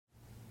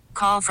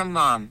call from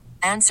mom.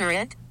 Answer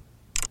it.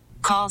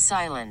 Call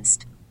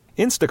silenced.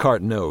 Instacart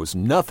knows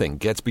nothing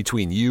gets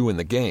between you and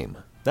the game.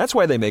 That's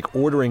why they make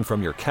ordering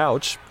from your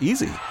couch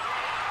easy.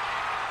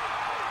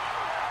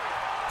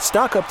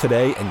 Stock up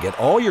today and get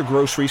all your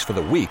groceries for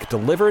the week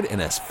delivered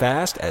in as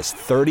fast as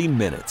 30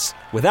 minutes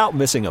without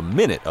missing a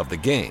minute of the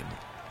game.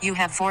 You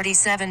have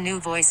 47 new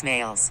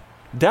voicemails.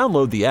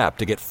 Download the app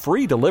to get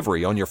free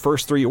delivery on your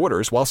first 3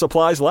 orders while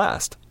supplies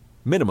last.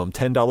 Minimum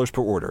 $10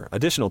 per order.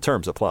 Additional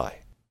terms apply.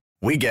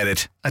 We get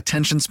it.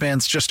 Attention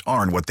spans just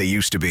aren't what they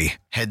used to be.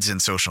 Heads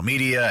in social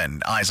media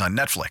and eyes on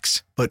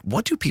Netflix. But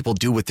what do people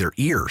do with their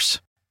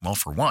ears? Well,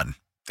 for one,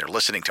 they're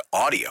listening to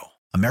audio.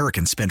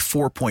 Americans spend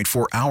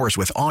 4.4 hours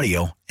with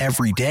audio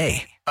every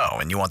day. Oh,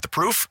 and you want the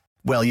proof?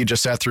 Well, you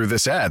just sat through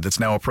this ad that's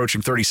now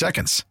approaching 30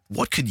 seconds.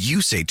 What could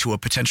you say to a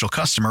potential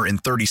customer in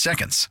 30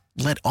 seconds?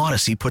 Let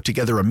Odyssey put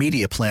together a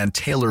media plan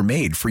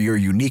tailor-made for your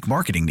unique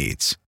marketing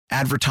needs.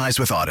 Advertise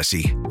with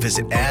Odyssey.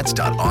 Visit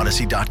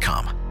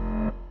ads.odyssey.com.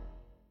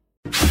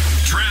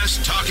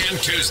 Trash Talkin'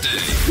 Tuesday.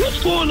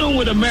 What's going on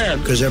with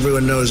America? Because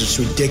everyone knows it's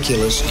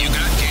ridiculous. You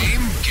got game?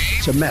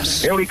 It's a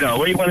mess. Here we go.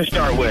 Where do you want to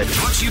start with?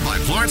 Brought to you by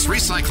Florence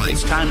Recycling.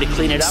 It's time to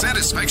clean it up.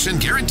 Satisfaction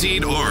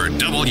guaranteed or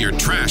double your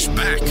trash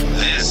back.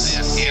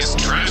 This is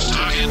Trash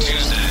Talkin'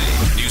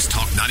 Tuesday. News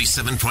Talk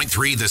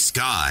 97.3 The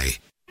Sky.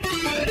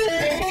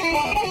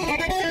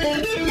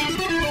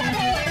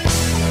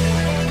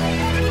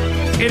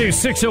 It is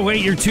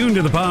 6:08. You're tuned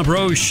to the Bob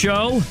Rose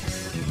Show.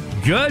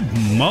 Good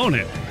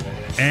morning.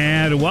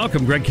 And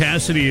welcome. Greg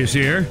Cassidy is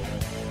here.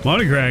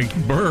 Morning, Greg.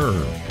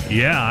 Brr.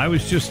 Yeah, I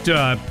was just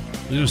going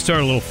to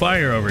start a little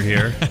fire over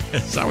here.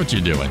 Is that what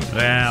you're doing?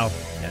 Well,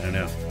 I don't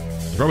know.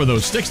 Rubbing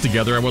those sticks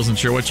together, I wasn't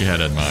sure what you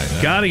had in mind.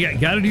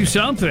 Gotta do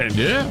something.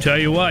 Yeah. Tell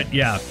you what,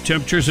 yeah,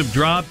 temperatures have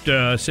dropped.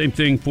 Same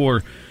thing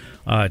for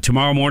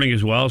tomorrow morning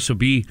as well. So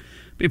be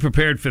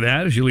prepared for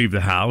that as you leave the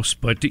house.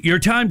 But your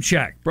time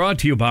check brought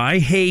to you by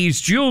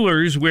Hayes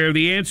Jewelers, where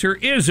the answer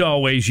is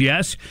always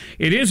yes.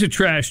 It is a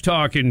Trash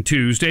Talkin'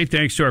 Tuesday,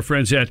 thanks to our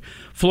friends at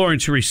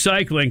Florence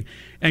Recycling.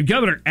 And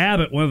Governor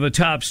Abbott, one of the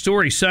top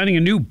stories, signing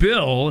a new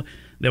bill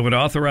that would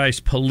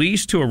authorize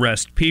police to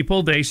arrest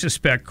people they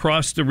suspect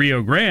crossed the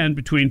Rio Grande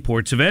between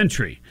ports of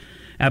entry.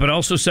 Abbott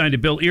also signed a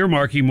bill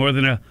earmarking more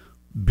than $1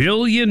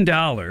 billion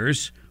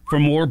for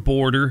more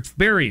border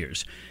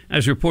barriers.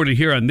 As reported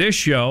here on this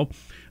show,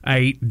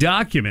 a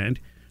document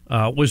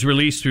was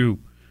released through,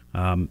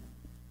 the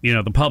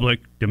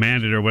public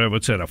demanded or whatever,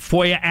 what's that, a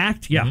FOIA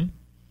Act? Yeah.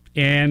 Mm-hmm.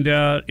 And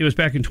it was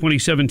back in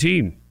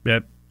 2017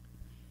 that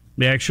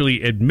they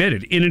actually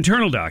admitted in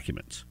internal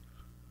documents,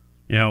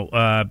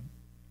 the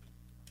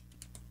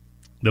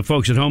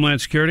folks at Homeland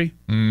Security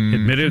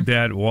admitted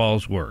that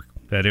walls work,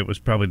 that it was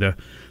probably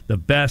the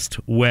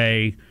best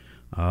way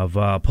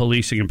of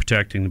policing and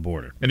protecting the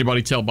border.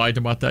 Anybody tell Biden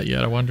about that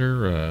yet, I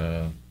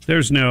wonder?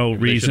 There's no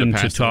reason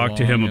to talk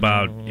to him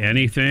about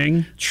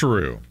anything.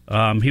 True.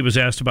 He was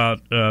asked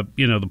about,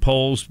 the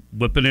polls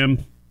whipping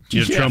him.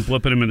 Trump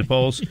whipping him in the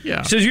polls.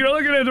 Yeah. He says, you're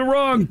looking at the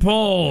wrong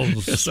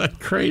polls. Is that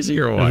crazy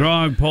or what? The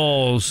wrong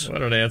polls.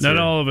 What an answer. Then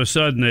all of a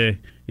sudden,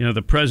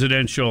 the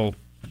presidential...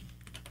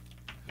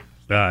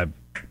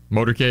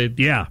 motorcade?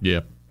 Yeah.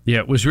 Yeah. Yeah,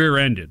 it was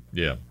rear-ended.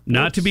 Yeah.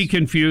 Not to be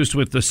confused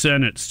with the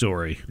Senate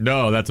story.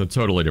 No, that's a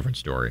totally different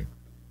story.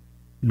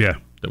 Yeah.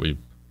 That we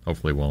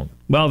hopefully won't.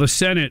 Well, the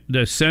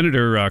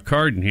Senator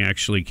Cardin, he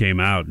actually came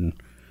out, and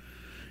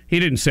he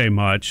didn't say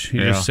much. He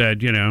just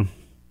said,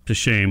 it's a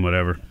shame,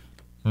 whatever.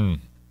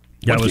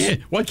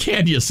 What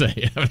can you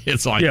say? I mean,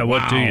 it's like,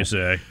 what do you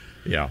say?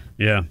 Yeah.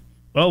 Yeah.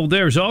 Well,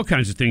 there's all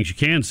kinds of things you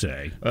can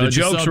say. The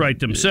jokes write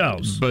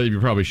themselves. But you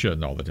probably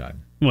shouldn't all the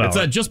time. Well, it's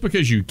just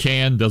because you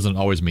can doesn't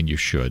always mean you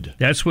should.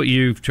 That's what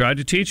you've tried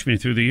to teach me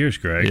through the years,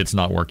 Greg. It's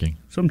not working.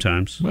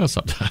 Sometimes. Well,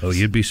 sometimes. Oh,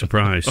 you'd be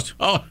surprised.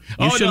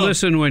 You should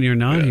listen when you're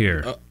not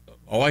here.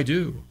 I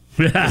do.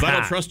 Because I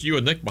don't trust you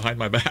and Nick behind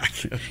my back.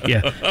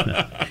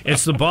 Yeah.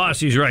 It's the boss.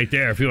 He's right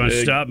there. If you want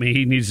to stop me,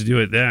 he needs to do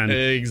it then.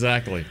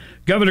 Exactly.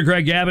 Governor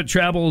Greg Abbott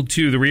traveled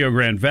to the Rio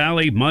Grande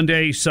Valley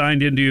Monday,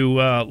 signed into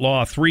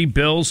law 3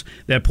 bills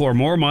that pour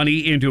more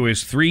money into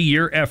his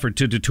 3-year effort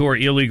to deter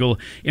illegal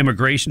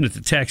immigration at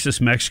the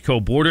Texas-Mexico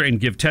border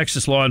and give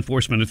Texas law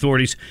enforcement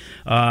authorities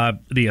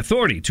the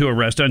authority to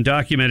arrest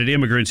undocumented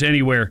immigrants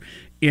anywhere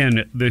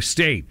in the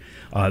state.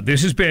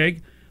 This is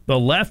big. The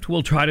left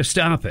will try to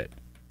stop it.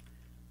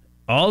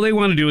 All they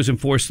want to do is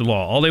enforce the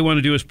law. All they want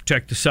to do is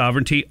protect the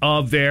sovereignty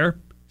of their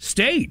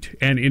state,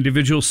 and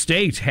individual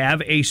states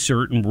have a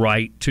certain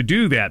right to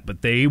do that,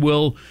 but the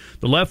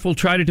left will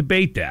try to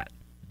debate that.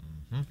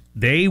 Mm-hmm.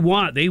 They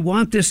want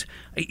this,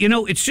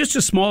 it's just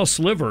a small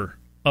sliver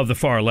of the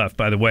far left,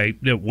 by the way,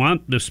 that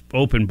want this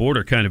open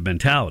border kind of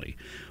mentality,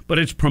 but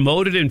it's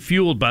promoted and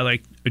fueled by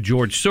like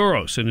George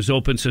Soros and his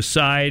Open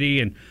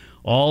Society and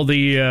all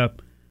the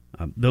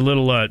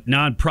little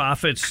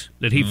nonprofits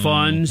that he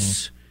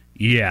funds.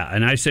 Yeah,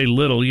 and I say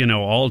little,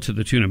 all to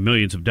the tune of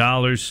millions of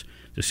dollars.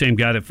 The same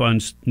guy that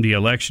funds the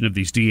election of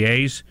these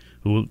DAs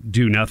who will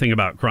do nothing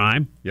about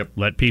crime,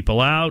 let people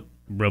out,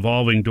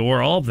 revolving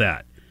door, all of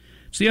that.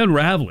 It's the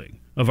unraveling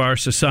of our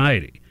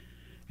society.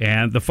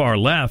 and the far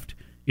left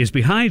is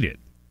behind it.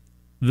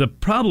 The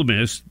problem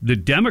is the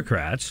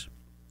Democrats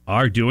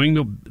are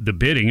doing the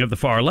bidding of the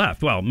far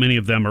left. Well, many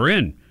of them are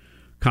in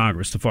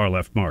Congress, the far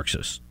left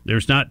Marxists.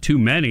 There's not too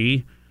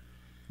many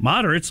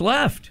moderates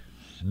left.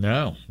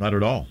 No, not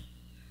at all.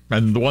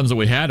 And the ones that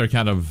we had are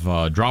kind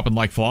of dropping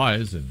like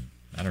flies, and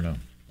I don't know.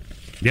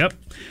 Yep.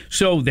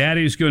 So that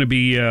is going to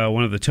be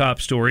one of the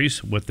top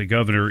stories, what the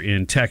governor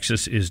in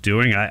Texas is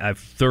doing. I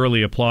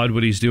thoroughly applaud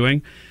what he's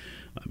doing.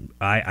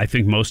 I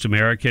think most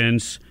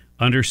Americans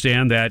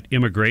understand that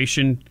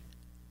immigration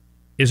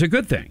is a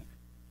good thing,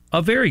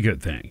 a very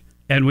good thing,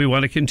 and we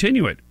want to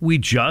continue it. We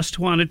just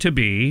want it to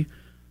be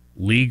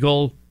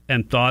legal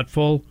and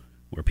thoughtful,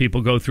 where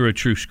people go through a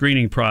true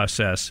screening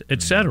process,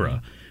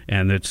 etc.,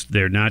 and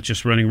they're not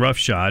just running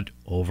roughshod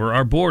over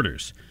our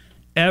borders.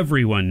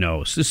 Everyone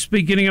knows. This is the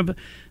beginning of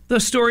the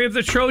story of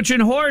the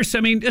Trojan horse.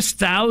 I mean, it's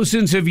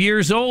thousands of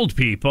years old,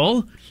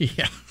 people.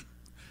 Yeah.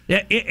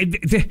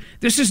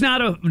 This is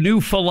not a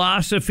new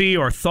philosophy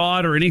or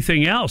thought or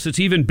anything else. It's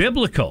even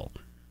biblical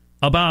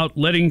about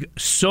letting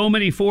so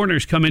many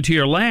foreigners come into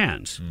your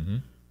lands. Mm-hmm.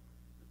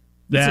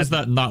 This is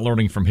that not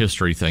learning from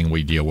history thing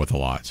we deal with a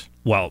lot.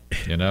 Well,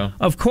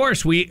 of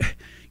course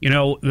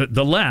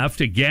the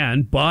left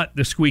again bought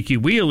the squeaky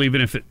wheel,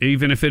 even if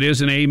it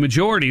isn't a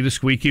majority, the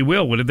squeaky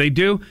wheel. What did they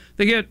do?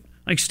 They get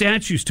like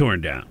statues torn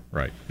down.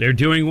 Right. They're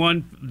doing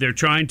one. They're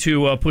trying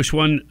to push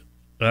one,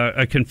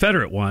 a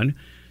Confederate one,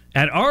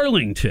 at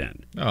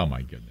Arlington. Oh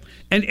my goodness.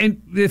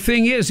 And the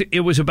thing is,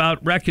 it was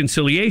about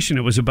reconciliation.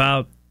 It was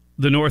about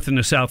the North and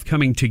the South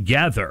coming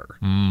together.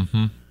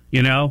 Mm-hmm.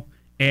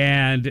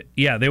 And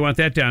yeah, they want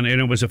that down.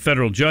 And it was a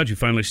federal judge who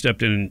finally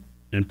stepped in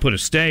and put a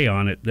stay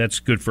on it. That's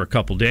good for a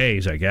couple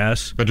days, I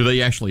guess. But do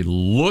they actually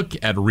look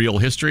at real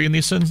history in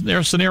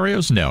their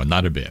scenarios? No,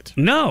 not a bit.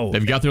 No.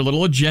 They've got their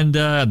little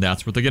agenda, and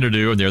that's what they're going to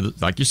do. And they're,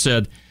 like you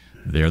said,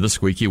 they're the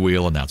squeaky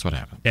wheel, and that's what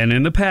happened. And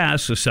in the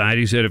past,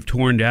 societies that have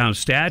torn down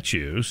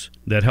statues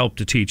that help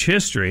to teach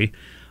history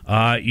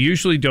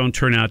usually don't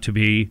turn out to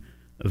be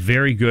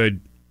very good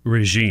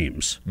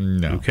regimes.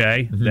 No.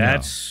 Okay?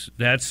 That's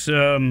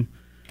a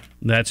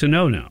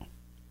no-no.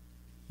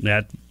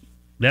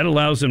 That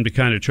allows them to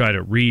kind of try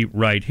to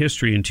rewrite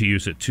history and to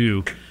use it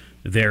to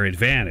their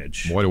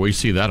advantage. Boy, do we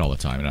see that all the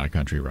time in our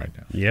country right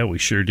now. Yeah, we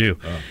sure do.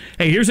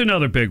 Hey, here's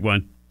another big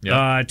one.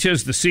 Yep.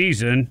 'Tis the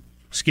season.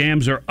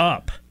 Scams are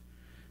up.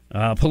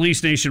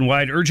 Police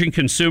nationwide urging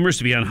consumers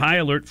to be on high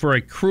alert for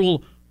a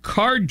cruel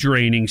card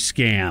draining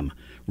scam,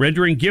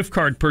 rendering gift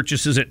card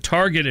purchases at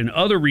Target and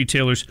other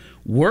retailers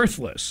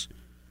worthless.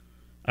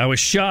 I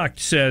was shocked,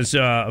 says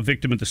a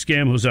victim of the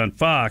scam who's on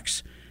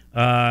Fox.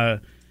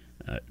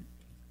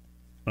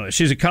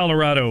 She's a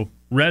Colorado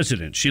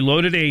resident. She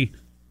loaded a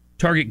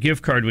Target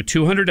gift card with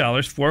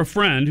 $200 for a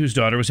friend whose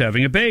daughter was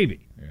having a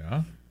baby.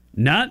 Yeah.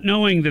 Not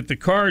knowing that the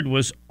card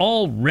was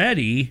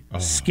already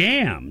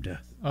scammed.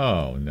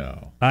 Oh,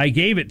 no. I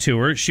gave it to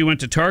her. She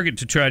went to Target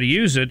to try to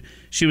use it.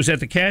 She was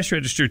at the cash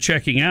register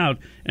checking out,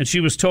 and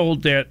she was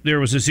told that there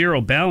was a zero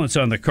balance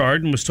on the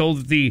card and was told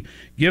that the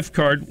gift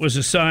card was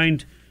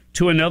assigned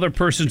to another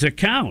person's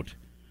account.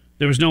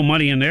 There was no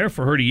money in there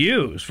for her to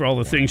use for all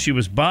the things she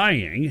was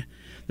buying.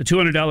 The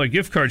 $200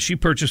 gift card she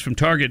purchased from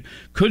Target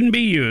couldn't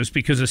be used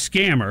because a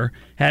scammer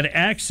had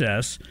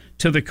access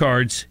to the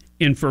card's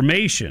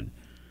information.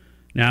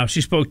 Now,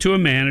 she spoke to a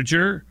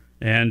manager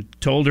and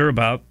told her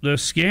about the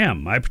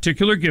scam. My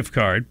particular gift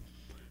card,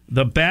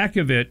 the back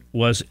of it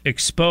was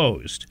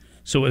exposed,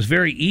 so it was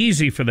very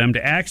easy for them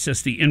to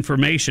access the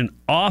information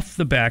off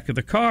the back of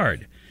the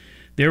card.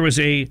 There was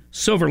a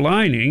silver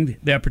lining.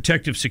 That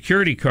protective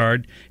security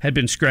card had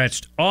been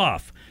scratched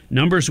off.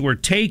 Numbers were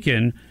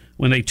taken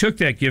when they took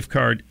that gift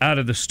card out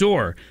of the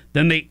store.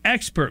 Then they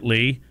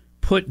expertly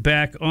put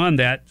back on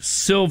that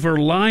silver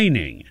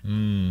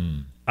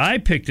lining. I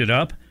picked it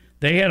up.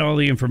 They had all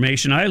the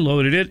information. I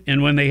loaded it,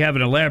 and when they have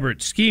an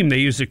elaborate scheme, they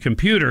use a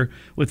computer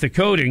with the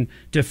coding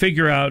to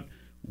figure out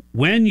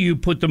when you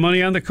put the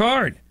money on the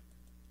card.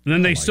 And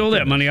then they stole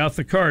that money off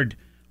the card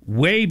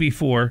way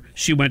before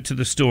she went to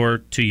the store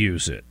to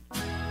use it.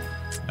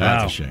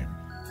 That's a shame.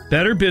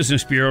 Better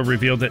Business Bureau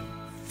revealed that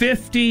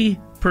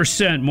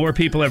 50% more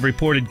people have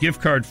reported gift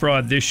card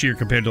fraud this year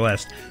compared to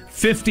last.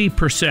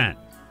 50%.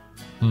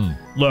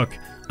 Look,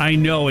 I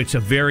know it's a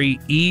very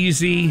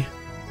easy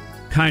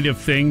kind of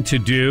thing to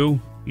do,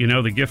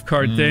 the gift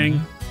card thing.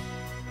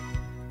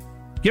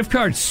 Gift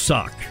cards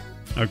suck,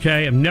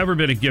 okay? I've never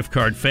been a gift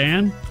card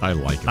fan. I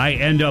like it. I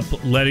end up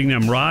letting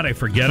them rot. I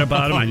forget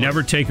about them. I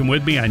never take them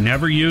with me. I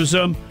never use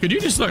them. Could you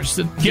just start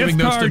giving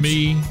those to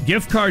me?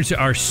 Gift cards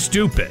are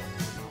stupid.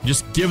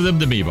 Just give them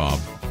to me, Bob.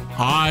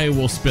 I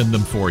will spend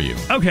them for you.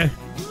 Okay.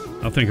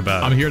 I'll think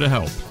about it. I'm here to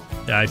help.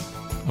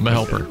 I'm a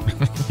helper.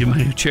 You my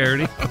new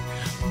charity?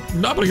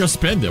 I'm not going to go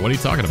spend it. What are you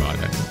talking about?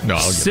 No,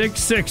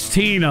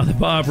 6:16 on the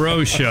Bob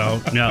Rose Show.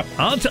 Now,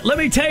 let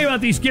me tell you about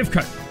these gift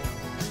cards.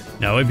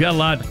 Now, we've got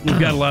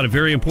a lot of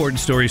very important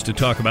stories to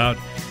talk about.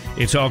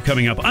 It's all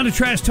coming up on a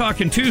Trash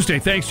Talkin' Tuesday.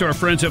 Thanks to our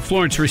friends at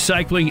Florence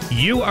Recycling.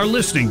 You are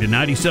listening to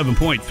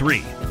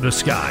 97.3 The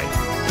Sky.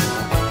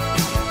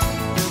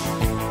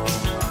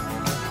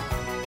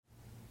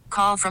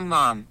 Call from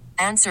mom.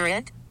 Answer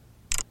it.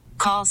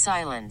 Call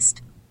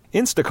silenced.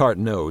 Instacart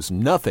knows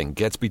nothing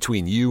gets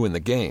between you and the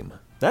game.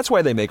 That's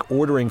why they make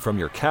ordering from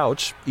your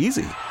couch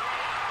easy.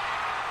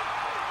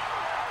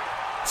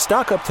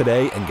 Stock up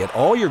today and get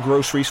all your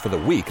groceries for the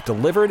week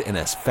delivered in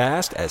as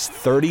fast as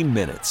 30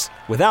 minutes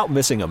without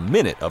missing a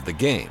minute of the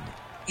game.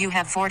 You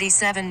have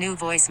 47 new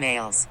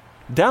voicemails.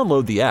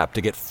 Download the app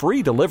to get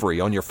free delivery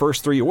on your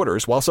first 3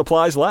 orders while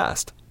supplies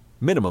last.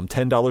 Minimum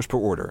 $10 per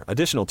order.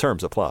 Additional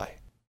terms apply.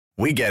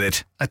 We get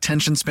it.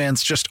 Attention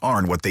spans just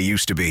aren't what they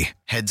used to be.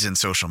 Heads in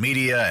social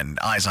media and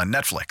eyes on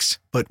Netflix.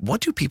 But what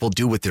do people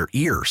do with their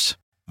ears?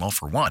 Well,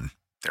 for one,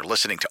 they're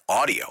listening to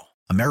audio.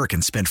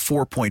 Americans spend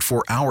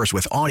 4.4 hours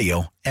with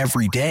audio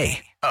every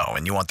day. Oh,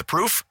 and you want the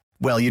proof?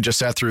 Well, you just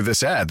sat through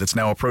this ad that's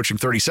now approaching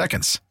 30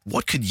 seconds.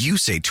 What could you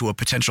say to a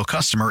potential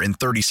customer in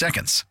 30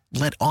 seconds?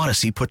 Let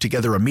Odyssey put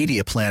together a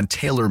media plan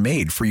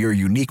tailor-made for your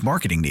unique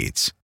marketing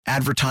needs.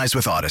 Advertise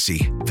with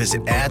Odyssey.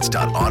 Visit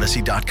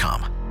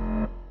ads.odyssey.com.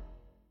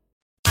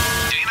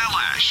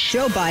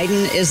 Joe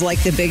Biden is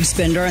like the big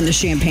spender in the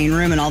champagne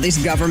room, and all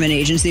these government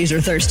agencies are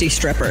thirsty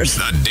strippers.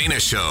 The Dana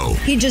Show.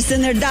 He just in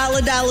their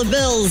dollar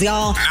bills,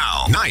 y'all.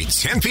 Now,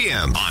 nights, 10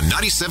 p.m. on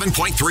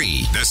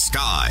 97.3 The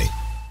Sky.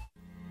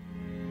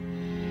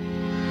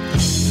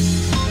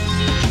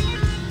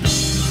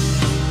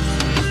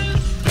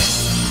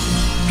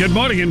 Good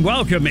morning and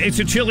welcome. It's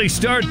a chilly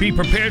start. Be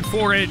prepared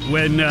for it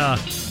when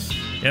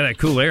that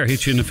cool air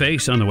hits you in the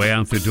face on the way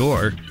out the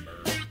door.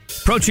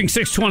 Approaching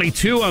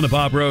 6:22 on the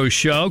Bob Rose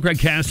Show. Greg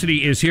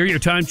Cassidy is here. Your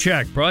time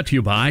check brought to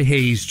you by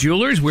Hayes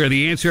Jewelers, where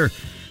the answer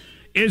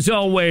is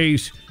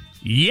always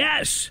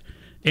yes.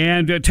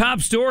 And top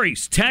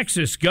stories: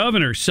 Texas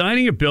governor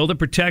signing a bill that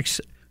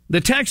protects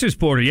the Texas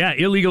border. Yeah,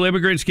 illegal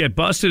immigrants get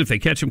busted if they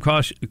catch them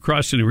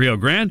crossing the Rio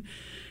Grande,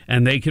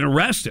 and they can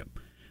arrest them.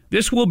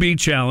 This will be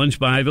challenged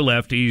by the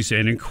lefties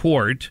and in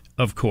court,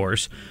 of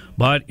course,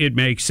 but it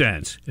makes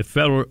sense. If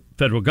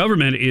federal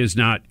government is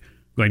not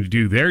going to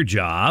do their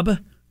job,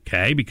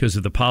 okay, because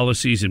of the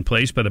policies in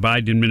place by the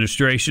Biden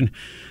administration,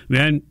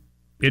 then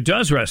it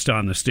does rest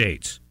on the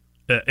states,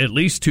 at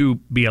least to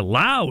be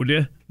allowed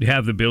to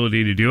have the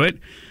ability to do it.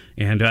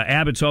 And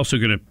Abbott's also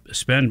going to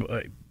spend,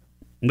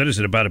 what is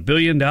it, about $1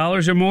 billion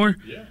or more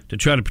to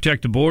try to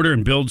protect the border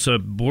and build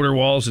some border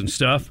walls and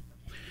stuff.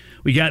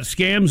 We got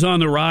scams on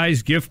the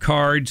rise, gift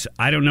cards.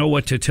 I don't know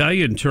what to tell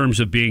you in terms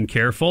of being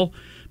careful,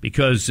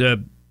 because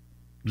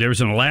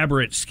there's an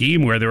elaborate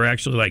scheme where they're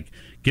actually like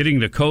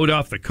getting the code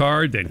off the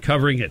card, then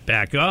covering it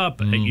back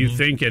up. And you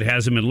think it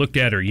hasn't been looked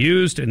at or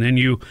used, and then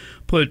you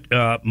put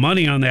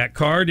money on that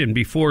card, and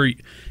before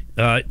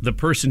the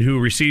person who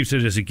receives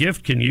it as a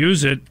gift can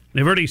use it,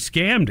 they've already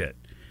scammed it.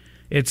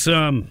 It's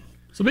So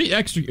maybe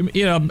extra,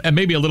 and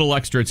maybe a little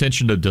extra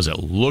attention to, does it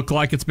look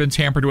like it's been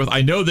tampered with?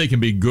 I know they can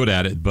be good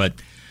at it, but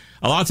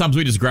a lot of times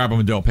we just grab them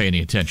and don't pay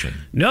any attention.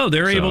 No,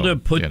 they're able to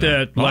put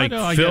that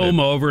film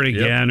over it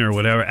again or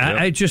whatever. Yep.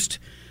 I just,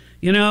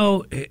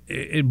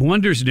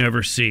 wonders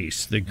never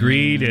cease. The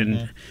greed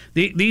and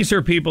these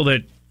are people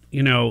that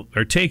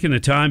are taking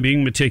the time,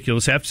 being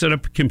meticulous, have to set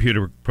up a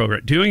computer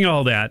program, doing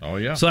all that. Oh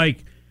yeah, it's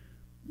like,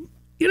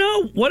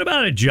 what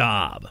about a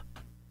job?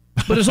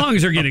 But as long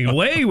as they're getting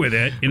away with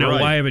it,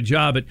 right. Why have a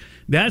job? But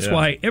that's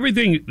why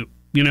everything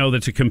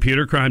that's a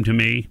computer crime to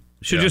me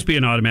should just be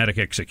an automatic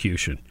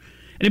execution.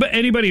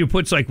 Anybody who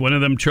puts like one of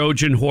them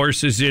Trojan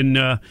horses in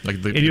your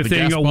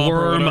thing, a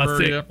worm, a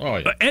thing,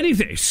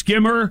 anything,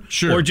 skimmer,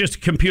 or just a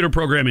computer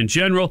program in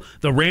general,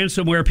 the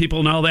ransomware people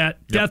and all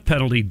that, death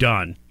penalty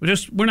done.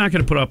 We're not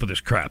going to put up with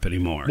this crap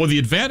anymore. Well, the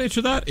advantage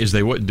of that is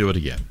they wouldn't do it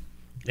again.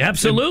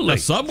 Absolutely.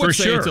 Some would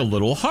say it's a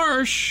little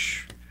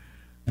harsh,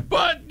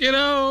 but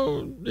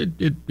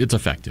it's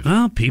effective.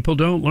 Well, people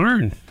don't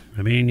learn.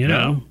 I mean,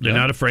 they're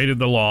not afraid of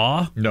the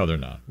law. No, they're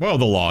not. Well,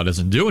 the law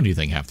doesn't do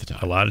anything half the time.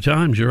 A lot of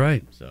times, you're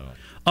right.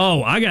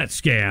 Oh, I got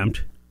scammed.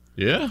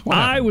 Yeah?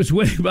 I was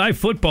winning my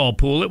football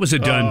pool. It was a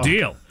done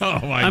deal. Oh,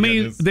 my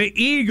mean, goodness.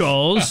 the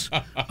Eagles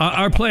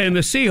are playing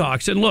the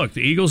Seahawks. And look,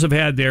 the Eagles have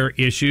had their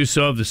issues,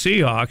 so have the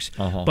Seahawks.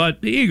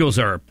 But the Eagles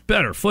are a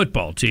better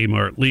football team,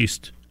 or at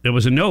least it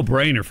was a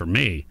no-brainer for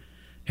me.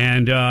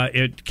 And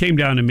it came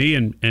down to me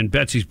and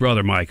Betsy's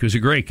brother, Mike, who's a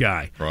great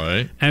guy.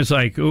 Right. And it's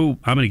like, ooh,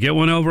 I'm going to get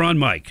one over on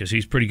Mike because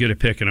he's pretty good at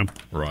picking them.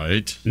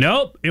 Right.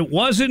 Nope, it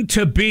wasn't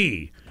to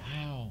be.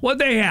 Wow. What'd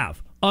they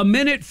have?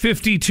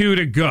 1:52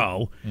 to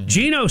go.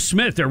 Geno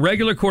Smith, their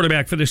regular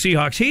quarterback for the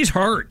Seahawks, he's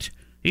hurt.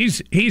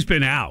 He's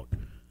been out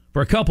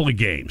for a couple of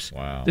games.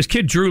 Wow. This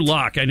kid, Drew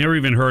Lock, I never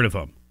even heard of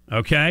him.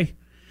 Okay?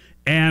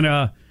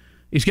 And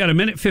he's got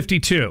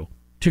 1:52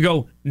 to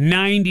go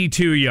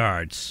 92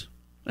 yards.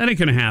 That ain't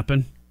going to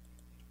happen.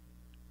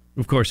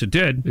 Of course it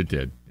did. It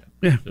did.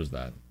 Yeah. Just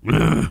that.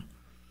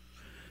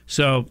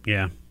 So,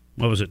 yeah.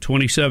 What was it,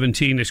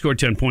 2017? They scored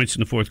 10 points in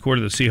the fourth quarter,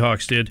 the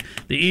Seahawks did.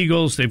 The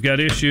Eagles, they've got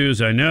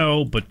issues, I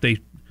know, but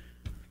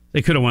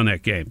They could have won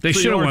that game. They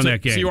should have won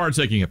that game. So you are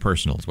taking it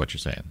personal, is what you're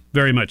saying.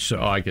 Very much so.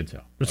 Oh, I can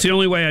tell. It's the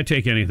only way I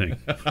take anything.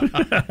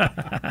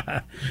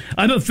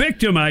 I'm a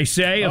victim, I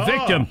say. A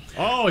victim.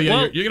 Oh, yeah.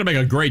 Well, you're going to make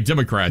a great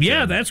Democrat.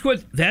 Yeah, that's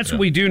what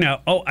we do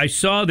now. Oh, I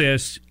saw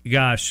this.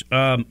 Gosh.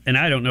 And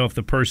I don't know if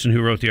the person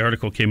who wrote the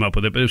article came up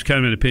with it, but it was kind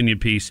of an opinion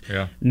piece.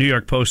 Yeah. New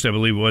York Post, I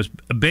believe it was,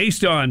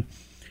 based on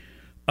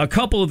a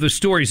couple of the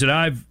stories that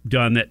I've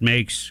done that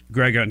makes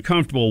Greg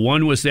uncomfortable.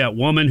 One was that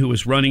woman who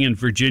was running in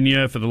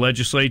Virginia for the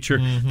legislature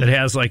that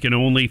has like an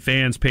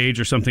OnlyFans page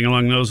or something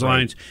along those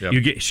lines.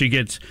 Yep.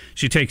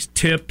 She takes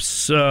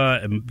tips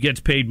and gets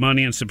paid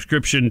money and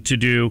subscription to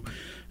do,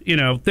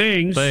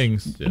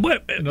 things. Yeah.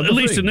 But at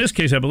least in this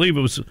case, I believe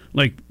it was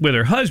like with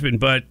her husband,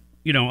 but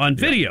on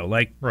video,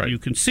 you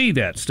can see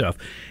that stuff.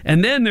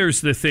 And then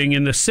there's the thing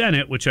in the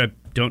Senate, which I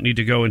don't need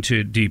to go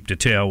into deep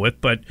detail with,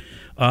 but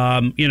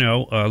a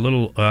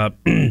little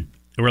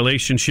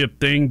relationship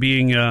thing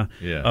being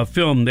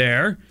filmed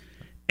there,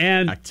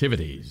 and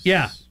activities.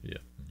 Yeah.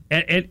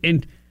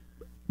 And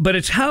but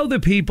it's how the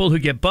people who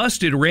get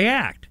busted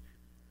react.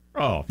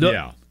 Oh,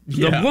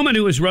 The woman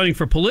who was running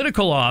for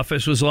political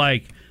office was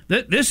like,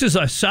 "This is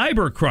a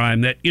cyber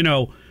crime that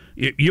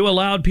you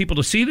allowed people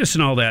to see this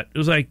and all that." It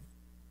was like,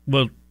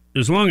 well,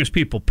 as long as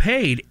people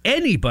paid,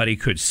 anybody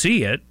could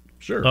see it.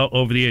 Sure,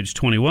 over the age of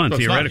 21, so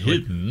theoretically.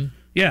 It's not hidden.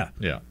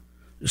 Yeah.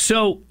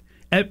 So,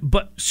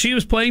 but she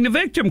was playing the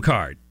victim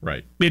card.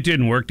 Right. It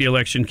didn't work. The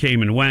election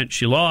came and went.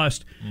 She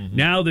lost.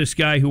 Now this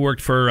guy who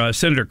worked for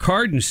Senator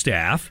Cardin's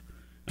staff,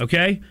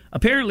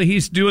 apparently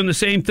he's doing the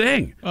same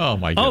thing. Oh,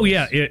 my goodness. Oh,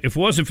 yeah. If it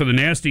wasn't for the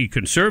nasty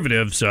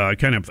conservatives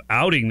kind of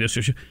outing this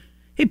issue,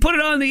 he put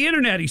it on the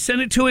internet. He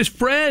sent it to his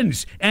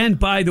friends. And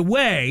by the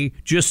way,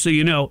 just so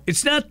you know,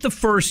 it's not the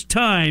first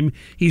time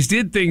he's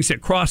did things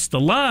that crossed the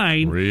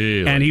line.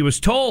 Really? And he was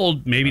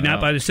told, maybe not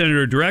by the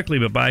senator directly,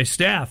 but by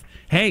staff,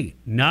 hey,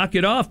 knock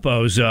it off,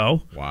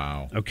 bozo.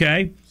 Wow.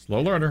 Okay?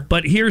 Slow learner.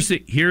 But here's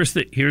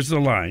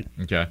the line.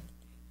 Okay.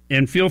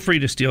 And feel free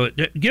to steal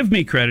it. Give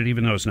me credit,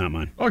 even though it's not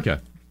mine. Okay.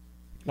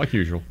 Like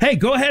usual. Hey,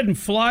 go ahead and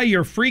fly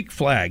your freak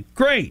flag.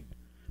 Great.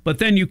 But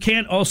then you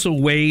can't also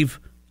wave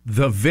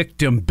the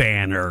victim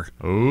banner.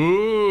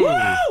 Ooh.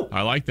 Woo!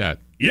 I like that.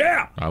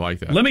 Yeah. I like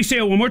that. Let me say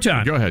it one more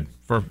time. Go ahead.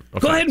 Go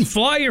ahead and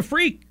fly your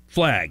freak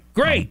flag.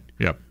 Great.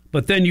 Yep.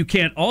 But then you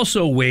can't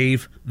also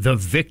wave the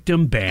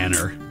victim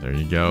banner. There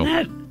you go.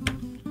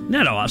 Isn't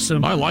that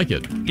awesome? I like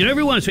it.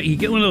 Every once in a while, you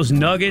get one of those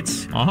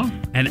nuggets,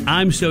 and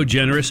I'm so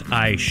generous,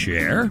 I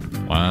share.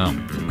 Wow.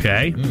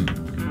 Okay?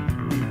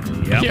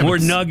 Yeah, more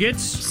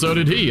nuggets. So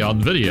did he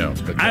on video.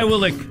 I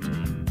will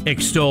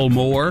extol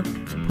more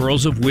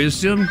pearls of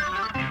wisdom,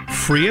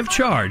 free of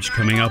charge,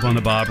 coming up on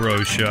the Bob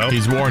Rose Show.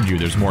 He's warned you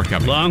there's more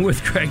coming. Along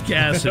with Greg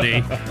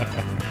Cassidy.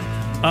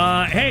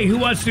 Hey, who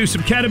wants to do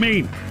some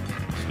ketamine?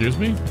 Excuse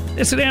me?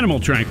 It's an animal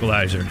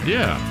tranquilizer.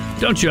 Yeah.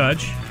 Don't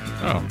judge.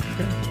 Oh,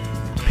 okay.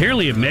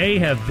 Apparently, it may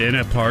have been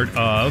a part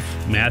of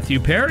Matthew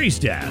Perry's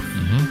death.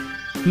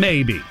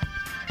 Maybe.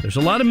 There's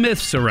a lot of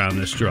myths around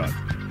this drug.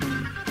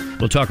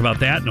 We'll talk about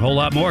that and a whole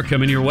lot more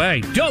coming your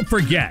way. Don't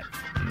forget,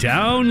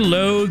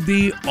 download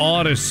the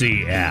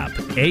Odyssey app.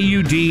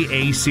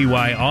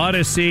 AUDACY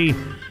Odyssey.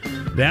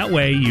 That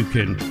way you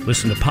can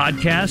listen to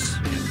podcasts,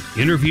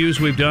 interviews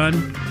we've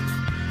done.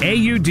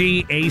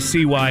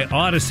 AUDACY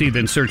Odyssey,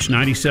 then search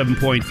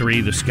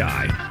 97.3 The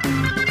Sky.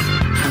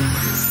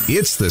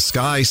 It's the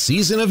Sky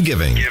season of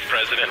giving. Give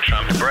President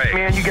Trump a break.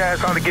 Man, you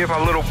guys ought to give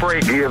him a little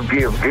break. Give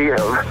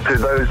to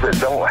those that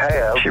don't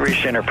have. She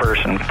reached in her purse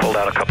and pulled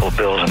out a couple of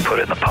bills and put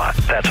it in the pot.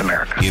 That's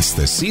America. It's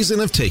the season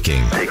of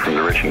taking. Take from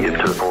the rich and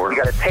give to the poor.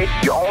 You got to take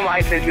your own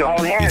life into your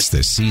own hands. It's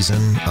the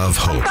season of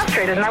hope. I'm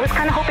frustrated, and I was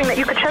kind of hoping that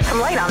you could shed some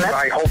light on this.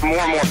 I hope more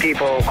and more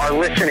people are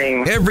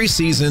listening. Every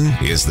season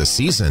is the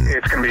season.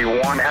 It's going to be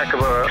one heck of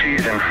a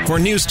season. For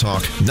News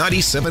Talk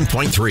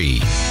 97.3,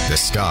 The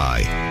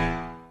Sky.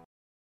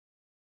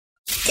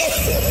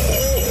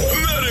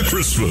 Merry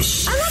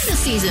Christmas. I love this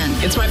season.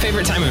 It's my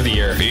favorite time of the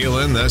year.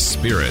 Feeling the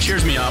spirit.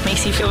 Cheers me up.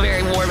 Makes you feel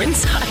very warm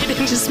inside. It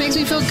just makes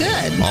me feel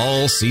good.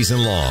 All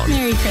season long.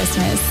 Merry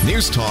Christmas.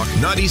 News Talk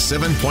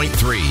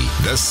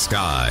 97.3, The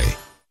Sky.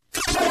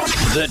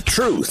 The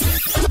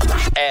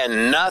truth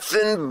and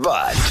nothing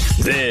but.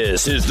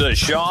 This is the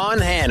Sean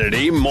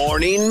Hannity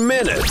Morning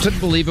Minute. Couldn't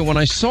believe it when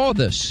I saw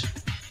this.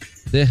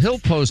 The Hill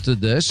posted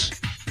this.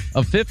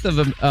 A fifth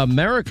of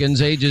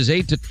Americans ages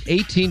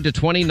 18 to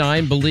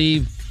 29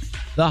 believe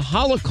the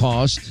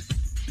Holocaust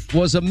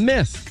was a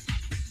myth.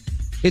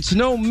 It's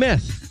no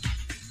myth.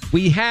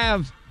 We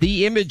have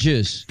the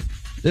images,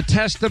 the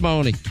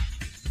testimony,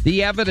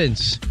 the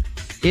evidence.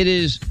 It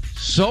is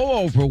so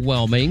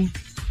overwhelming,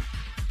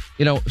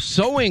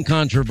 so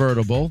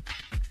incontrovertible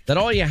that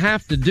all you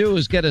have to do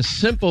is get a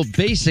simple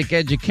basic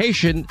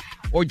education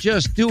or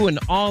just do an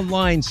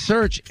online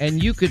search,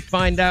 and you could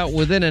find out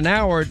within an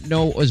hour,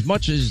 know as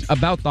much as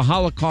about the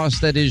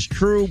Holocaust that is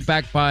true,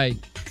 backed by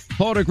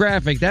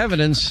photographic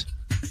evidence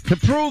to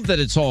prove that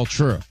it's all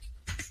true.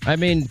 I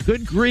mean,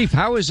 good grief,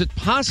 how is it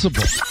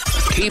possible?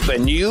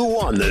 keeping you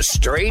on the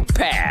straight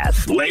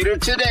path. Later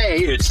today,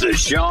 it's the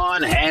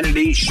Sean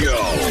Hannity Show.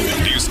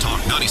 News Talk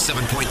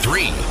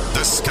 97.3,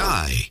 The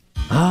Sky.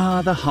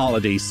 Ah, the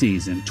holiday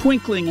season.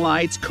 Twinkling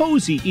lights,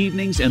 cozy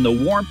evenings, and the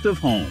warmth of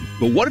home.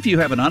 But what if you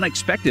have an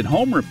unexpected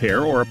home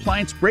repair or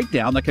appliance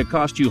breakdown that could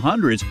cost you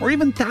hundreds or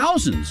even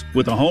thousands?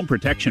 With a home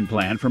protection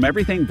plan from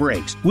Everything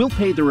Breaks, we'll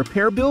pay the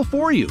repair bill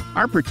for you.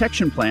 Our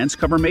protection plans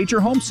cover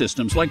major home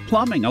systems like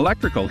plumbing,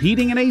 electrical,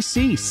 heating, and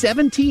AC,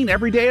 17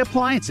 everyday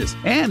appliances.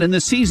 And in the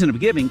season of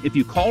giving, if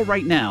you call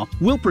right now,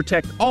 we'll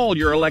protect all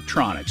your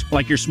electronics,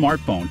 like your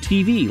smartphone,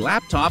 TV,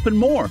 laptop, and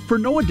more, for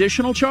no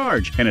additional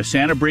charge. And if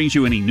Santa brings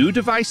you any new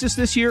devices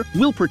this year,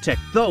 we'll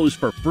protect those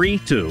for free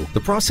too. The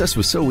process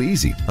was so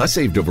easy. I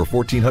saved over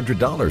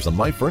 $1,400 on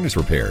my furnace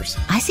repairs.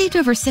 I saved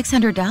over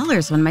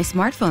 $600 when my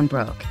smartphone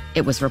broke.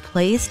 It was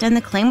replaced and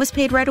the claim was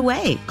paid right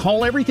away.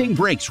 Call Everything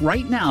Breaks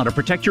right now to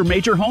protect your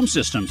major home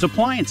systems,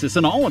 appliances,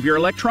 and all of your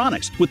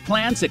electronics with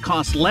plans that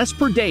cost less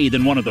per day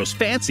than one of those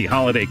fancy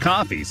holiday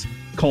coffees.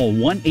 Call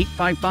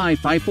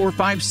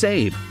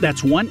 1-855-545-SAVE.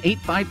 That's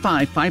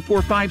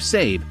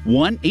 1-855-545-SAVE.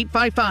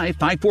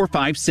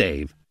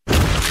 1-855-545-SAVE.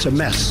 It's a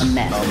mess. A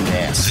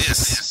mess.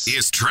 This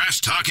is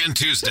Trash Talkin'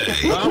 Tuesday.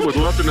 I would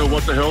love to know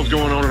what the hell's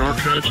going on in our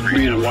country.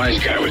 Being a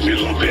wise guy with me a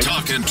little bit.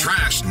 Talking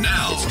trash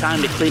now. It's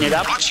time to clean it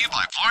up. Brought to you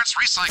by Florence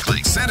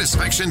Recycling.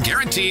 Satisfaction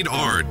guaranteed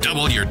or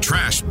double your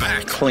trash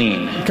back.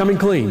 Clean. Coming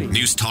clean.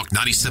 News Talk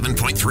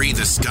 97.3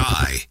 The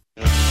Sky.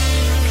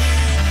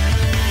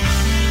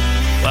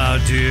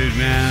 Wow, dude,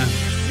 man.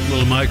 A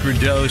little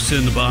microdose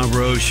in the Bob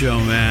Rose Show,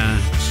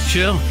 man. It's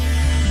chill.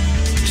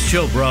 It's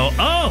chill, bro.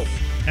 Oh!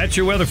 That's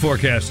your weather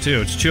forecast, too.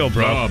 It's chill,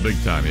 bro. Oh, big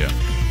time, yeah.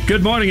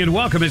 Good morning and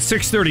welcome. It's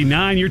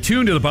 6:39. You're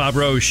tuned to the Bob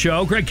Rose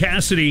Show. Greg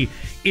Cassidy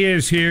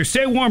is here.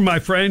 Stay warm, my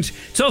friends.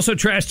 It's also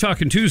Trash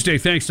Talkin' Tuesday,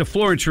 thanks to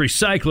Florence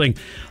Recycling.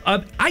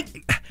 I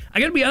got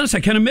to be honest,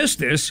 I kind of missed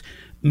this.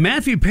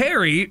 Matthew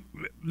Perry,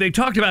 they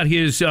talked about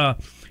his,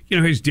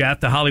 his death,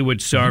 the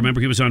Hollywood star.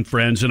 Remember, he was on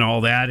Friends and all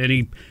that, and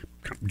he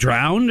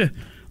drowned.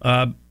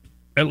 At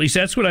least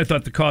that's what I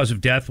thought the cause of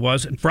death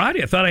was. And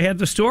Friday, I thought I had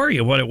the story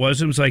of what it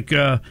was. It was like...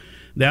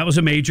 that was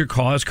a major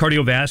cause,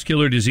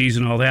 cardiovascular disease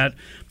and all that.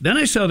 Then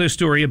I saw this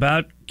story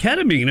about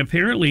ketamine.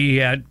 Apparently, he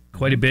had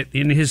quite a bit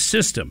in his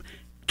system.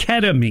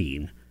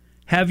 Ketamine.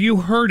 Have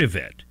you heard of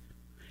it?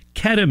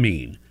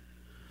 Ketamine.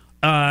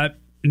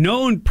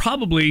 Known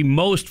probably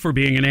most for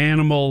being an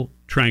animal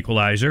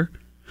tranquilizer.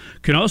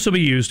 Can also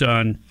be used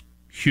on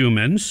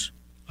humans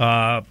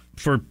for,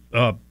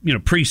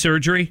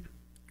 pre-surgery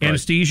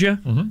anesthesia.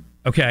 Mm-hmm.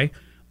 Okay.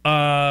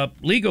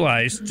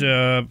 Legalized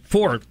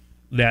for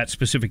that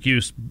specific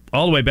use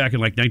all the way back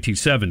in like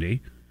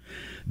 1970.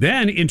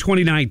 Then in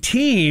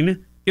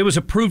 2019, it was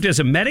approved as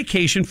a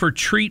medication for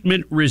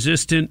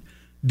treatment-resistant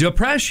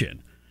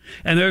depression.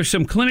 And there are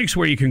some clinics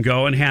where you can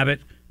go and have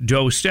it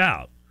dosed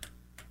out.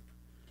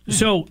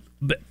 So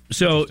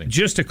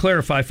just to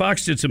clarify,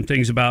 Fox did some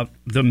things about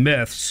the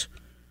myths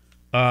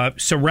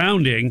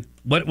surrounding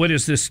what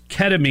is this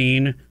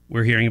ketamine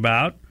we're hearing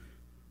about.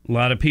 A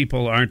lot of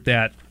people aren't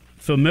that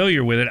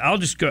familiar with it. I'll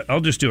just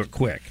do it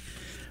quick.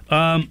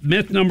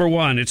 Myth number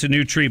one, it's a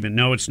new treatment.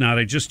 No, it's not.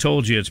 I just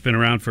told you it's been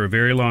around for a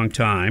very long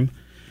time.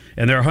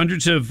 And there are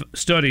hundreds of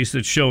studies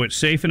that show it's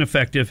safe and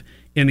effective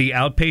in the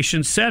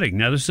outpatient setting.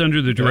 Now, this is under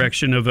the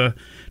direction of a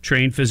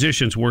trained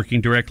physicians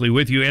working directly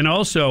with you. And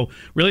also,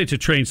 really, it's a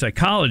trained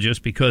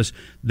psychologist, because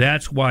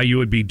that's why you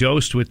would be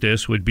dosed with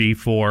this, would be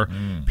for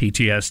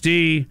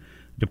PTSD,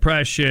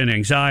 depression,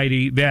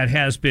 anxiety. That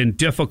has been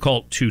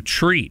difficult to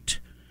treat.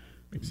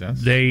 Makes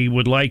sense. They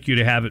would like you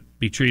to have it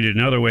be treated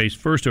in other ways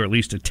first, or at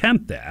least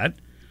attempt that.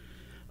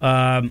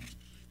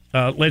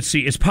 Let's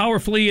see. It's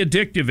powerfully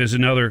addictive is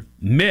another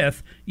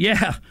myth.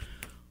 Yeah.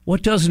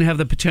 What doesn't have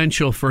the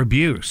potential for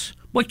abuse?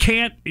 What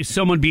can't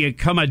someone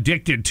become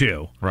addicted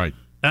to? Right.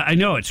 I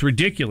know, it's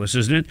ridiculous,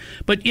 isn't it?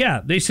 But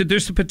yeah, they said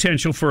there's the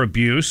potential for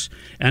abuse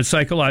and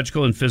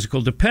psychological and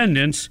physical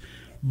dependence,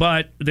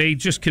 but they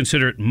just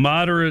consider it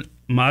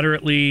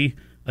moderately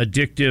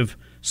addictive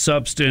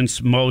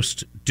substance.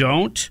 Most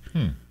don't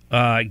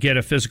get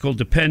a physical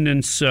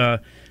dependence,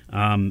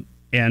 and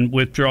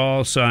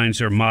withdrawal signs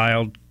are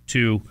mild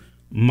to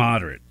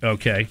moderate.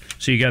 Okay,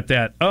 so you got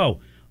that.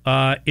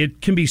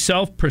 It can be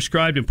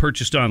self-prescribed and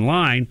purchased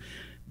online.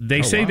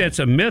 They say that's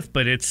a myth,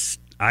 but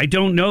I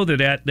don't know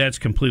that's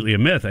completely a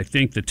myth. I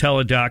think the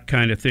teledoc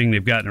kind of thing,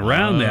 they've gotten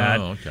around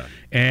that. Okay.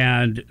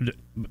 And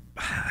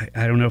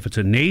I don't know if it's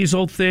a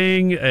nasal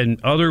thing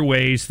and other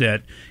ways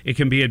that it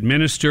can be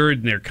administered,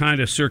 and they're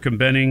kind of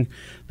circumventing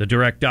the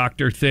direct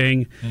doctor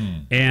thing.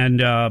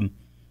 And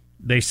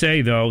they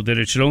say, though, that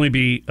it should only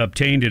be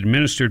obtained and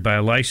administered by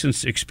a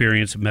licensed,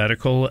 experienced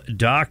medical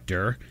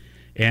doctor.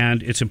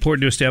 And it's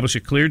important to establish a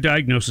clear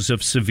diagnosis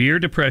of severe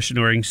depression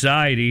or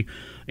anxiety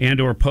and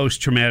or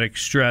post-traumatic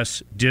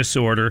stress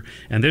disorder.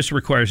 And this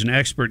requires an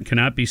expert and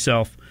cannot be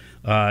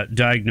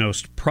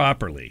self-diagnosed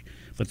properly.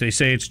 But they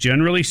say it's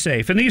generally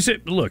safe. And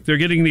they're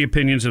getting the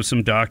opinions of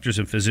some doctors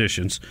and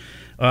physicians.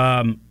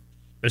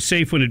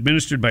 Safe when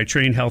administered by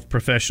trained health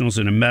professionals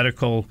in a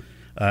medical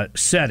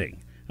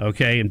setting.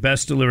 Okay, and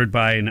best delivered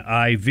by an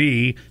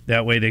IV.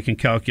 That way they can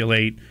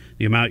calculate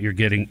the amount you're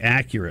getting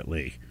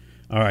accurately.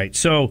 All right,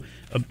 so,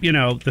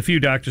 the few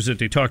doctors that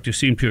they talk to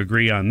seem to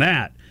agree on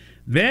that.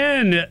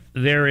 Then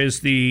there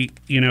is the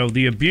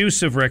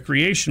abuse of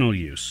recreational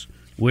use,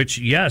 which,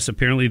 yes,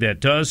 apparently that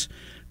does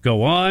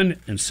go on,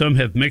 and some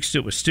have mixed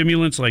it with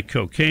stimulants like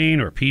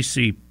cocaine or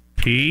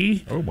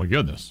PCP. Oh, my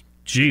goodness.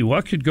 Gee,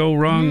 what could go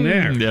wrong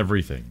there?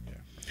 Everything.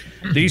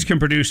 These can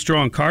produce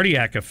strong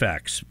cardiac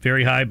effects,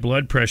 very high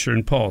blood pressure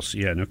and pulse.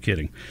 Yeah, no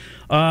kidding.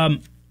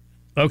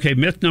 Okay,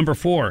 myth number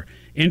 4.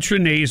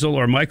 Intranasal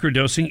or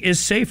microdosing is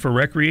safe for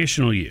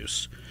recreational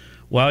use.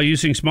 While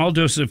using small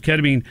doses of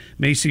ketamine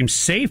may seem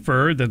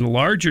safer than the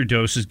larger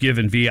doses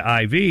given via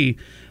IV,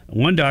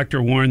 one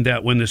doctor warned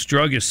that when this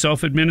drug is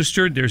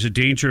self-administered, there's a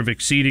danger of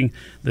exceeding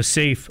the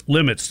safe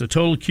limits. The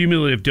total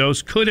cumulative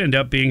dose could end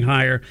up being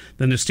higher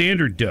than the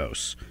standard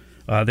dose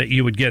that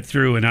you would get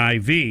through an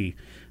IV.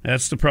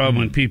 That's the problem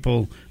when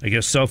people, I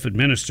guess,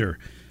 self-administer.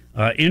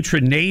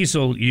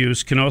 Intranasal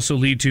use can also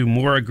lead to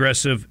more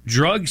aggressive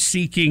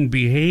drug-seeking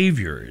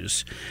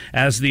behaviors,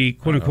 as the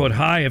quote-unquote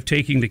high of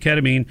taking the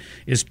ketamine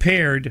is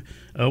paired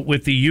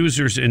with the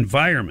user's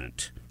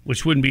environment,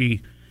 which wouldn't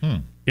be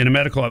in a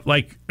medical...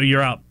 Like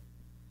you're out,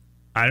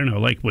 I don't know,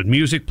 like with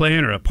music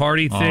playing or a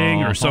party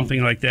thing or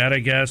something like that, I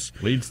guess.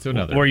 Leads to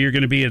another. Or you're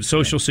going to be in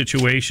social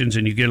situations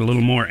and you get a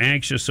little more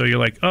anxious, so you're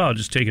like, I'll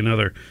just take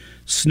another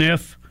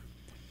sniff.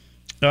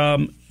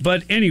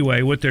 But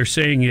anyway, what they're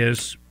saying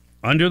is,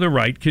 under the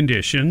right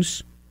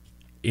conditions,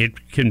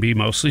 it can be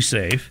mostly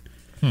safe.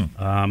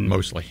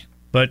 Mostly.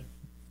 But,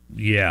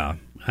 yeah.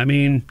 I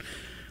mean,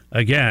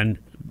 again,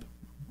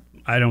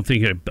 I don't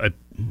think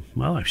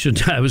I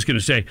shouldn't. I was going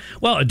to say,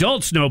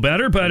 adults know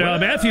better, but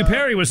Matthew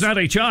Perry was not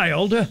a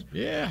child.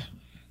 Yeah.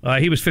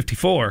 He was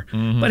 54,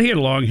 but he had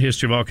a long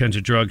history of all kinds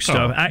of drug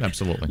stuff.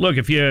 Absolutely. Look,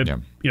 if you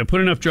put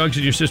enough drugs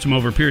in your system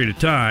over a period of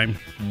time,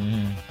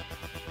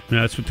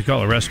 that's what they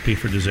call a recipe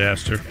for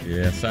disaster.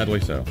 Yeah, sadly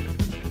so.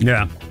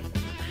 Yeah.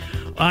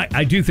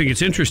 I do think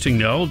it's interesting,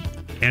 though,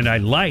 and I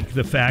like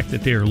the fact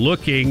that they're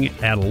looking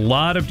at a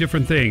lot of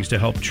different things to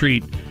help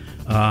treat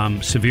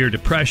severe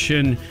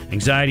depression,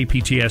 anxiety,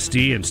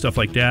 PTSD, and stuff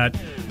like that.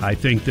 I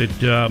think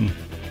that,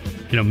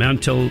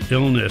 mental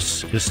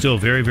illness is still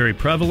very, very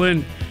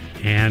prevalent,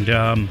 and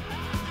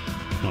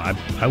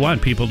I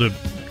want people to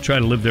try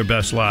to live their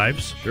best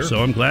lives. Sure.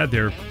 So I'm glad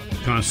they're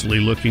constantly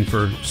looking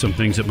for some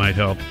things that might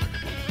help.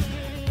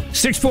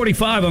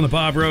 6:45 on the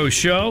Bob Rose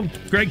Show.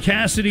 Greg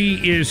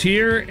Cassidy is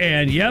here,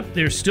 and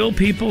there's still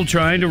people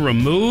trying to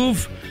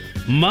remove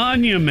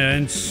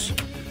monuments.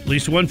 At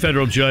least one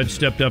federal judge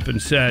stepped up and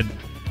said,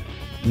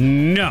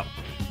 no,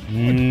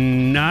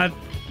 not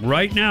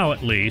right now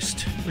at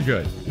least. We're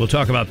good. We'll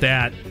talk about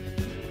that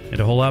and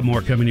a whole lot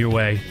more coming your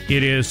way.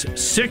 It is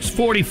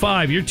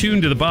 6:45. You're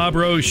tuned to the Bob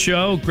Rose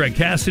Show. Greg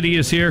Cassidy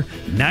is here,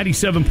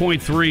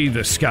 97.3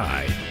 The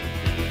Sky.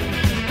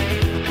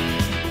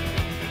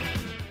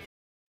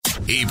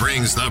 He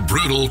brings the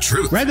brutal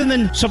truth. Rather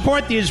than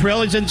support the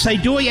Israelis and say,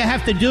 do what you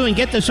have to do and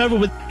get this over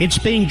with, it's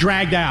being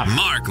dragged out.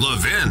 Mark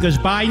Levin. Because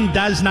Biden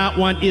does not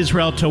want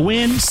Israel to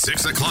win.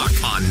 6 o'clock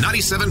on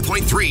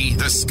 97.3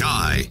 The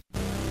Sky.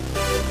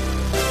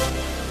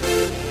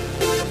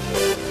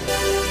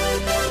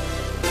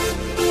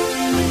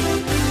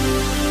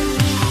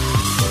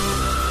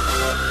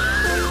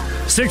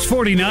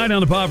 $6:49 on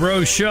the Bob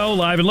Rose Show,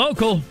 live and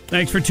local.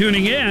 Thanks for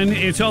tuning in.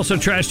 It's also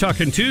Trash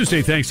Talkin'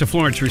 Tuesday, thanks to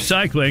Florence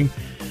Recycling.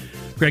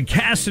 Greg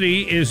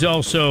Cassidy is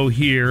also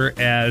here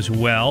as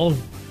well.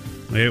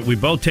 We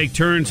both take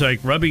turns like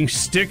rubbing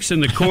sticks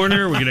in the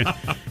corner. We're going to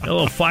get a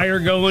little fire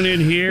going in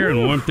here and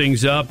warm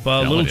things up.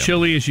 A little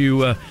chilly as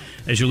you're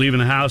leaving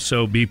the house,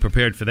 so be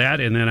prepared for that.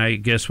 And then I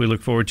guess we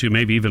look forward to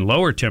maybe even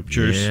lower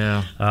temperatures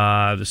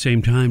the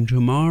same time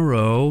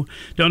tomorrow.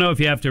 Don't know if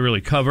you have to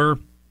really cover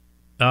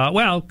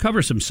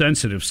some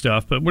sensitive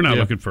stuff, but we're not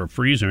looking for a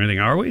freeze or anything,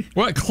 are we?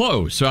 Well,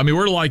 close. So,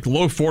 we're like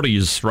low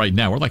 40s right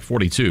now. We're like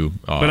 42.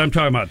 But I'm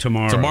talking about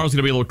tomorrow. Tomorrow's going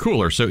to be a little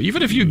cooler. So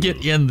even if you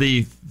get in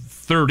the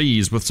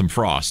 30s with some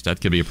frost,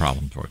 that could be a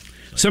problem for you.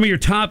 Some of your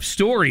top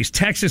stories.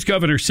 Texas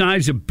governor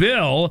signs a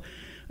bill.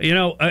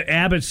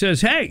 Abbott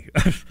says, hey,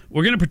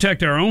 we're going to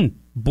protect our own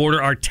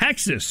border, our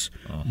Texas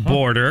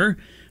border.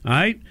 All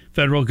right?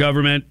 Federal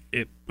government,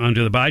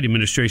 under the Biden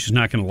administration, is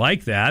not going to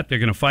like that. They're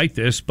going to fight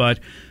this, but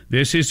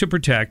this is to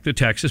protect the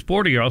Texas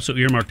border. You also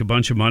earmarked a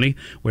bunch of money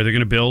where they're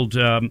going to build,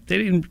 I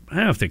don't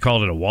know if they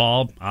called it a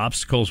wall,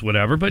 obstacles,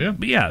 whatever, but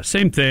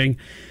same thing.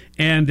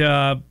 And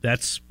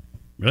that's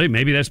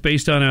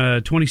based on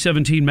a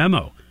 2017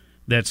 memo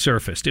that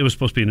surfaced. It was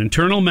supposed to be an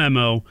internal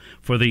memo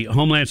for the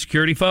Homeland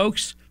Security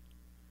folks.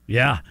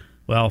 Yeah.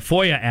 Well,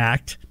 FOIA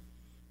Act,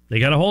 they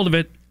got a hold of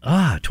it.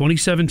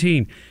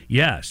 2017.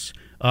 Yes.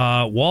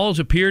 Walls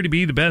appear to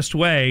be the best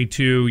way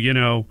to,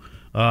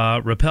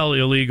 repel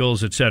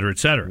illegals, et cetera, et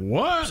cetera.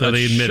 What? So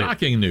they admit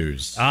shocking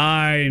news.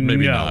 I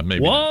maybe know. Not.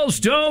 Maybe walls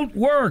don't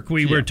work,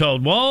 we were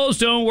told. Walls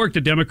don't work.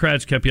 The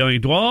Democrats kept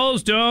yelling,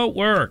 walls don't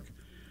work.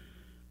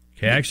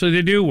 Okay, actually,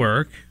 they do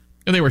work.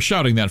 And they were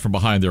shouting that from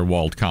behind their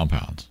walled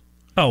compounds.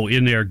 Oh,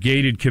 in their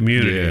gated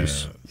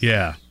communities.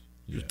 Yeah.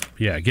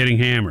 Yeah, getting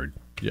hammered.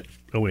 Yeah.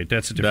 Oh, wait,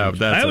 that's a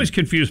different... I always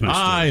confuse myself.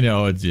 I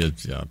know, it's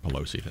a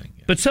Pelosi thing.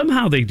 Yeah. But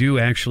somehow they do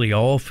actually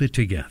all fit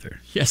together.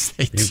 Yes,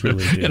 they do.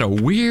 Really do. In a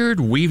weird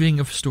weaving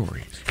of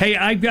stories. Hey,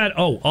 I've got...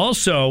 Oh,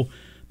 also,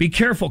 be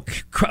careful.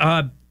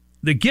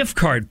 The gift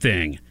card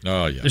thing.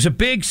 Oh, yeah. There's a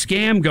big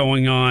scam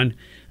going on.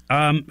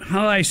 How do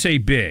I say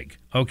big?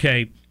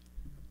 Okay,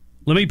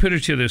 let me put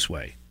it to you this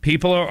way.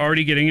 People are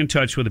already getting in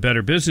touch with the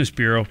Better Business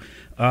Bureau.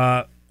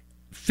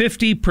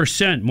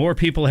 50% more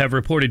people have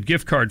reported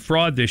gift card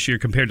fraud this year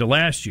compared to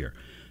last year.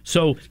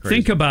 So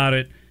think about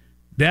it.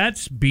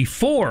 That's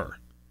before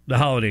the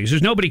holidays.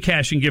 There's nobody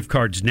cashing gift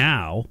cards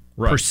now,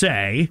 per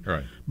se,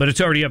 but it's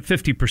already up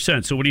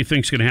 50%. So what do you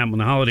think is going to happen when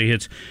the holiday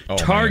hits?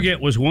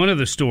 Target was one of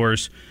the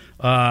stores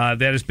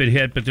that has been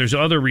hit, but there's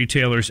other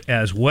retailers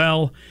as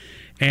well.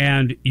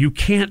 And you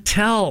can't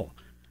tell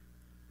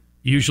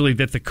usually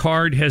that the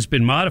card has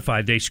been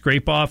modified. They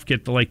scrape off,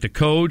 get the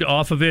code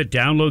off of it,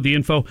 download the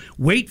info,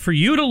 wait for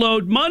you to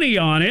load money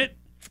on it.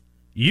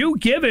 You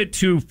give it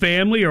to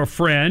family or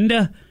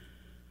friend.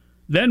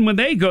 Then when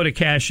they go to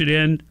cash it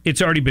in,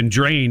 it's already been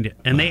drained.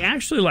 And they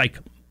actually,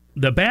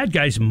 the bad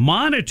guys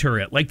monitor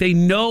it. Like, they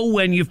know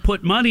when you've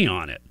put money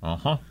on it.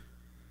 Uh-huh.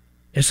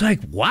 It's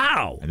like,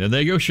 wow. And then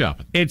they go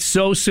shopping. It's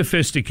so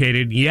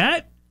sophisticated.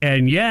 Yet,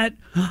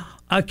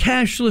 a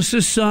cashless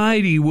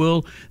society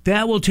will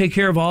take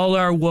care of all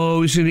our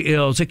woes and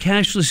ills. A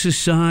cashless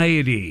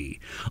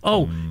society.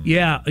 Oh,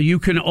 yeah, you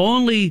can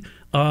only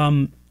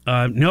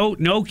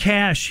no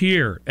cash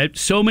here at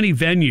so many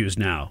venues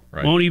now.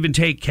 Right. Won't even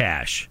take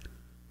cash.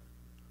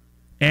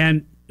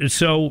 And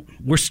so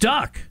we're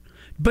stuck.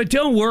 But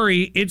don't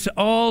worry, it's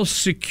all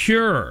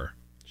secure.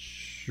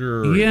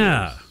 Sure.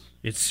 Yeah.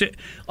 It's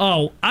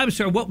I'm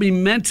sorry. What we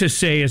meant to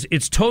say is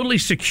it's totally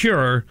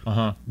secure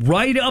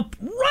right up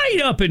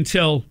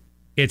until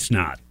it's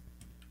not.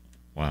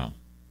 Wow.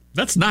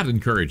 That's not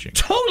encouraging.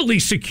 Totally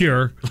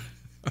secure.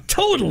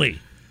 Totally.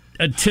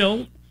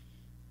 Until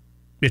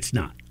it's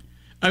not.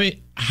 I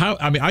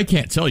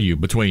can't tell you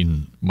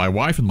between my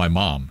wife and my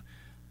mom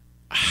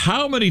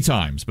how many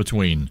times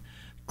between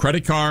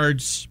credit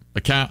cards,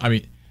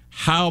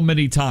 how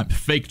many times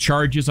fake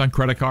charges on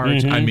credit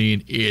cards.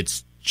 Mm-hmm.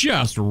 It's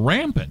just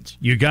rampant.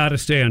 You got to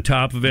stay on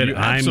top of it. You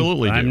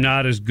absolutely do. I'm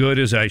not as good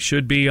as I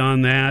should be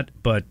on that,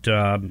 but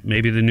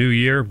maybe the new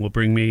year will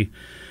bring me,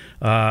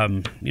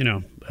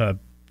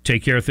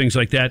 take care of things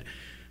like that.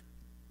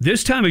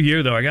 This time of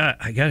year, though, I got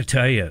to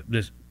tell you,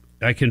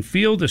 I can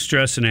feel the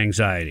stress and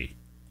anxiety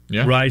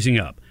rising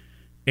up.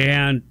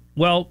 And,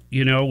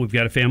 we've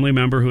got a family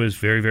member who is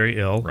very, very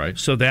ill. Right.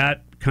 So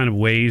that kind of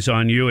weighs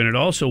on you, and it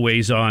also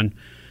weighs on,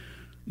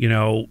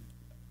 do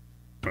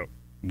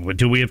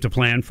we have to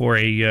plan for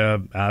a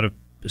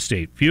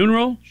out-of-state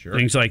funeral? Sure.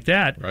 Things like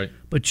that. Right.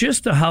 But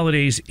just the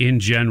holidays in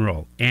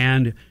general.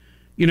 And,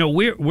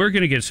 we're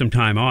going to get some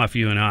time off,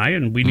 you and I,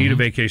 and we need a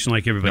vacation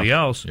like everybody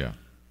else. Yeah.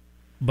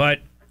 But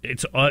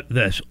it's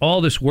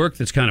all this work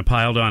that's kind of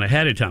piled on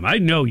ahead of time. I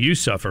know you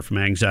suffer from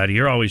anxiety.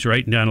 You're always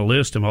writing down a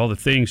list of all the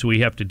things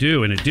we have to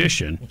do in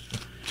addition.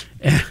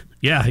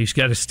 Yeah, he's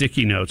got his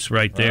sticky notes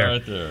right there.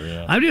 Right there,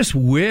 yeah. I just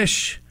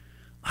wish,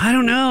 I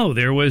don't know,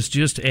 there was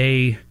just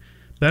a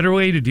better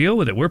way to deal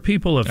with it. We're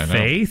people of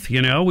faith,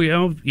 we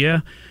don't,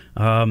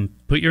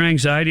 put your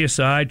anxiety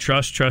aside,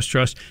 trust.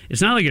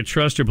 It's not like a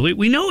trust or belief.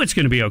 We know it's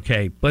going to be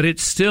okay, but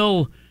it's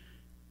there.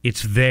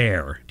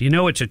 Do you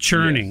know it's a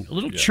churning, a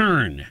little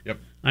churn? Yep.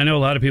 I know a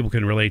lot of people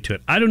can relate to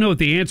it. I don't know what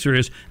the answer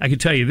is. I can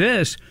tell you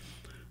this.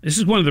 This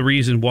is one of the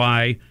reasons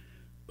why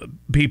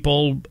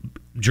people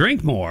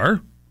drink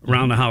more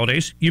around the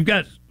holidays. You've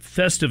got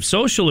festive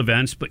social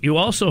events, but you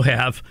also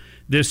have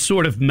this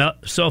sort of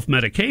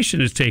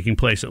self-medication is taking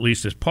place, at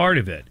least as part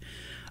of it.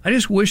 I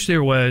just wish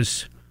there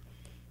was,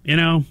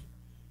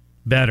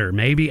 better.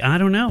 Maybe, I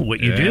don't know what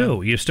you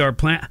do. You start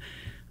planning.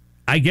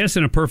 I guess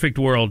in a perfect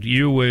world,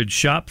 you would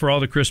shop for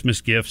all the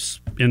Christmas gifts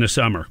in the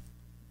summer.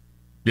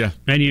 Yeah.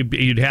 And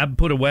you'd have them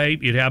put away.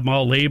 You'd have them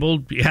all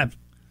labeled.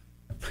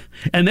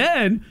 And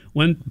then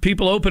when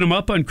people open them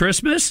up on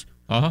Christmas,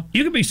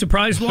 you can be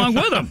surprised along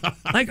with them.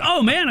 Like,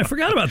 oh, man, I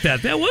forgot about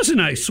that. That was a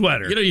nice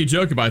sweater. You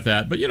joke about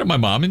that, but my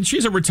mom, and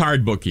she's a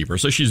retired bookkeeper,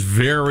 so she's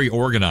very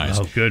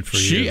organized. Oh, good for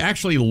you. She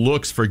actually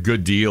looks for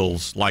good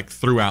deals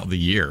throughout the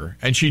year,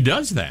 and she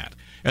does that.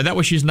 And that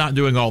way she's not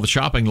doing all the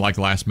shopping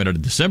last minute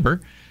of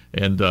December.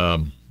 And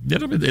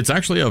it's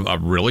actually a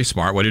really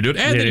smart way to do it.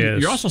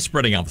 And you're also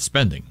spreading out the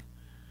spending.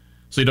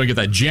 So you don't get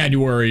that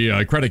January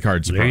credit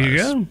card surprise. There you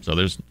go. So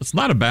it's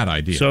not a bad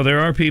idea. So there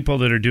are people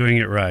that are doing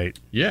it right.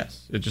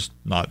 Yes. It's just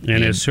not.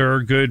 And is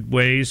her good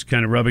ways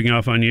kind of rubbing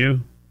off on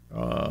you?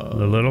 A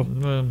little?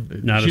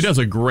 She does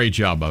a great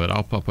job of it.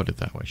 I'll put it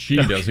that way. She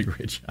does a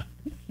great job.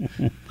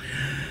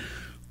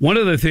 One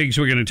of the things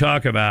we're going to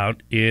talk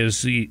about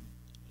is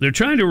they're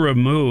trying to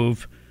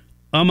remove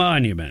a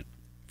monument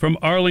from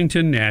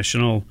Arlington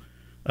National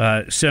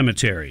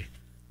Cemetery.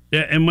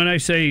 And when I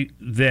say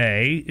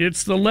they,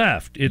 it's the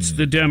left. It's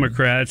the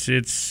Democrats.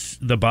 It's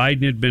the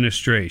Biden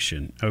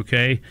administration,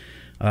 okay?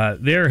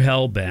 They're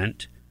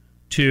hell-bent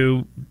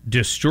to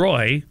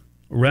destroy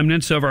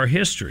remnants of our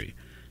history.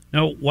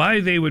 Now,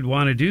 why they would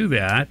want to do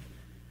that,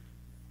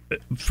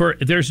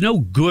 there's no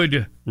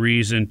good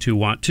reason to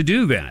want to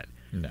do that.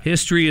 No.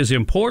 History is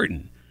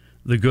important.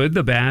 The good,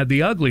 the bad,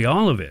 the ugly,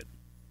 all of it.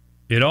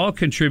 It all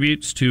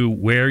contributes to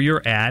where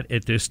you're at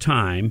this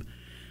time.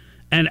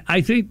 And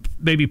I think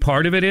maybe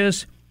part of it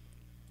is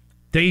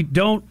they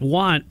don't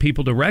want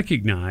people to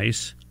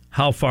recognize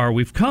how far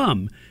we've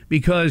come.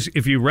 Because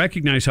if you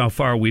recognize how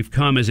far we've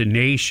come as a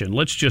nation,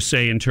 let's just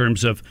say in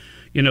terms of,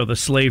 the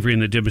slavery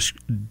and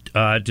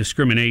the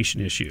discrimination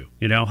issue,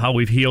 how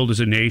we've healed as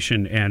a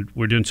nation and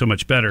we're doing so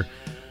much better.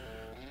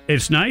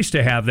 It's nice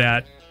to have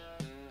that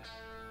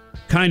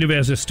kind of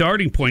as a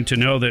starting point to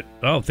know that,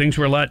 things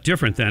were a lot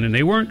different then and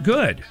they weren't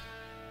good.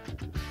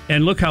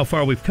 And look how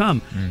far we've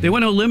come. Mm-hmm. They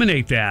want to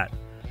eliminate that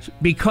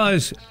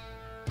because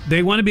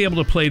they want to be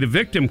able to play the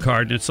victim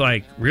card. And it's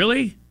like,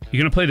 really?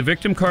 You're going to play the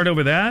victim card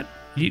over that?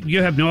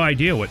 You have no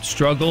idea what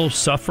struggle,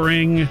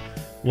 suffering,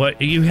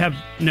 what you have.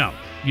 No,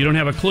 you don't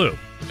have a clue.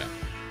 No.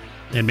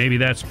 And maybe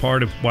that's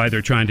part of why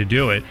they're trying to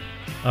do it.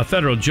 A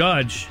federal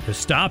judge has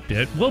stopped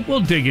it.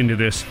 We'll dig into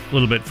this a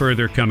little bit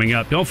further coming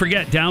up. Don't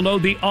forget,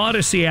 download the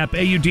Odyssey app,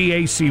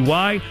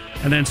 AUDACY,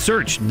 and then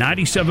search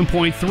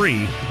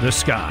 97.3 The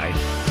Sky.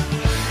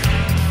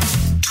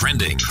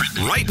 Trending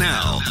right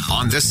now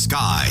on The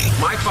Sky.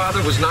 My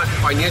father was not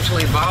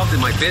financially involved in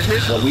my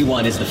business. What we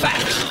want is the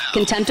facts.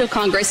 Contempt of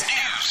Congress.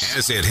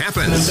 As it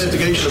happens. An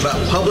investigation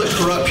about public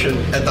corruption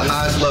at the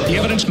highest level. The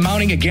evidence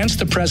mounting against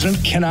the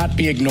president cannot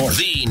be ignored.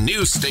 The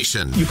news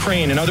station.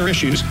 Ukraine and other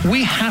issues.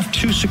 We have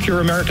to secure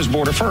America's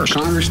border first.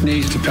 Congress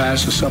needs to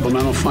pass a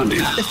supplemental funding.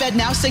 The Fed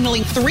now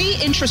signaling 3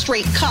 interest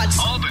rate cuts.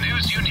 All the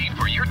news you need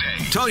for your day.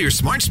 Tell your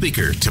smart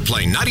speaker to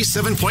play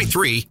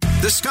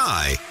 97.3 The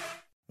Sky.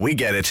 We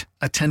get it.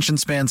 Attention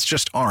spans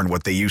just aren't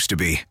what they used to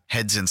be.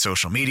 Heads in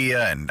social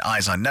media and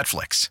eyes on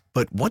Netflix.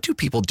 But what do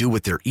people do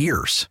with their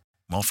ears?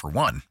 Well, for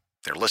one,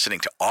 they're listening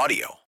to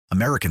audio.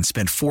 Americans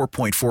spend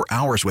 4.4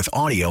 hours with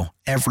audio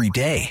every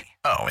day.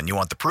 Oh, and you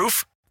want the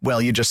proof?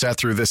 Well, you just sat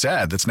through this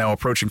ad that's now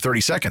approaching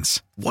 30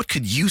 seconds. What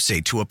could you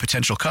say to a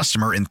potential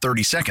customer in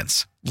 30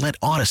 seconds? Let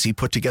Odyssey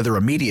put together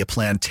a media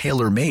plan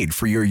tailor-made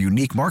for your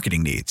unique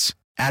marketing needs.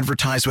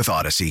 Advertise with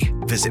Odyssey.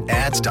 Visit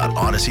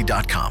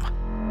ads.odyssey.com.